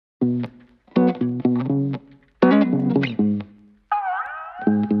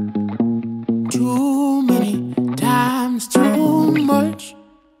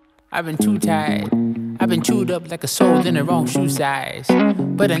I've been too tired. I've been chewed up like a soul in the wrong shoe size.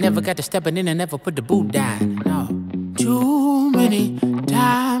 But I never got to stepping in and never put the boot down. No. Too many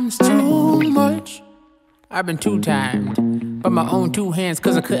times, too much. I've been too timed by my own two hands,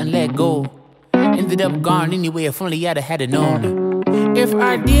 cause I couldn't let go. Ended up gone anyway, if only I'd have had it known. If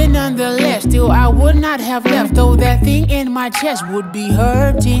I did nonetheless, still I would not have left, though that thing in my chest would be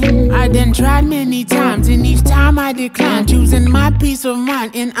hurting. I done tried many times, and each time I declined, choosing my peace of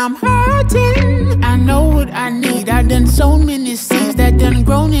mind, and I'm hurting. I know what I need, I done sown many seeds that done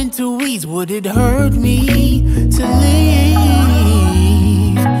grown into weeds. Would it hurt me to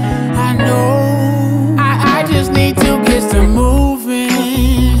leave? I know I just need to get some moving.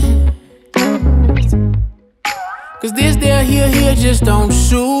 Cause this there here just don't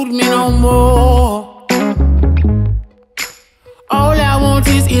suit me no more. All I want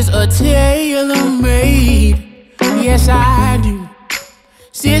is a tailor-made. Yes, I do.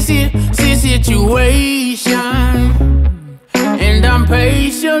 Situation. And I'm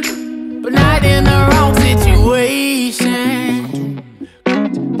patient, but not in the wrong situation.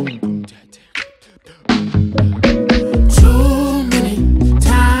 Too many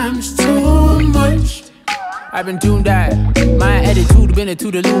times, too much. I've been tuned out. My attitude been a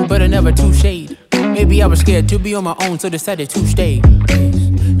toodaloo, but I never too shade. Maybe I was scared to be on my own, so decided to stay.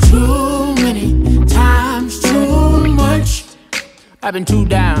 Too many times, too much. I've been too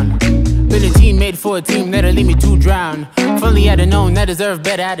down. Been a teammate for a team that'll leave me to drown. If only I'd have known I deserved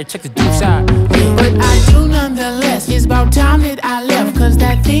better, I'd have checked the deuce out. But I do nonetheless. It's about time that I left, cause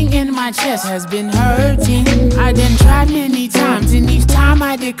that thing in my chest has been hurting. I done tried many times, and each time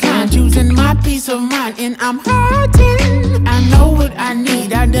I declined, choosing my peace of mind, and I'm hurting. I know what I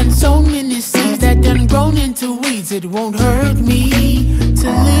need, I done so many seeds that done grown into weeds. It won't hurt me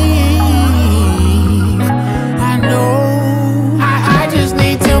to leave. I know I just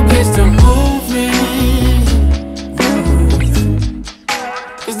need to get some moving.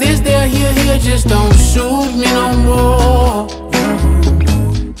 Cause this there here just don't suit me no more.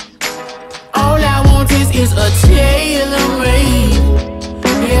 All I want is a tailor-made.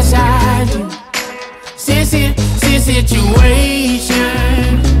 Yes, I do. Situation.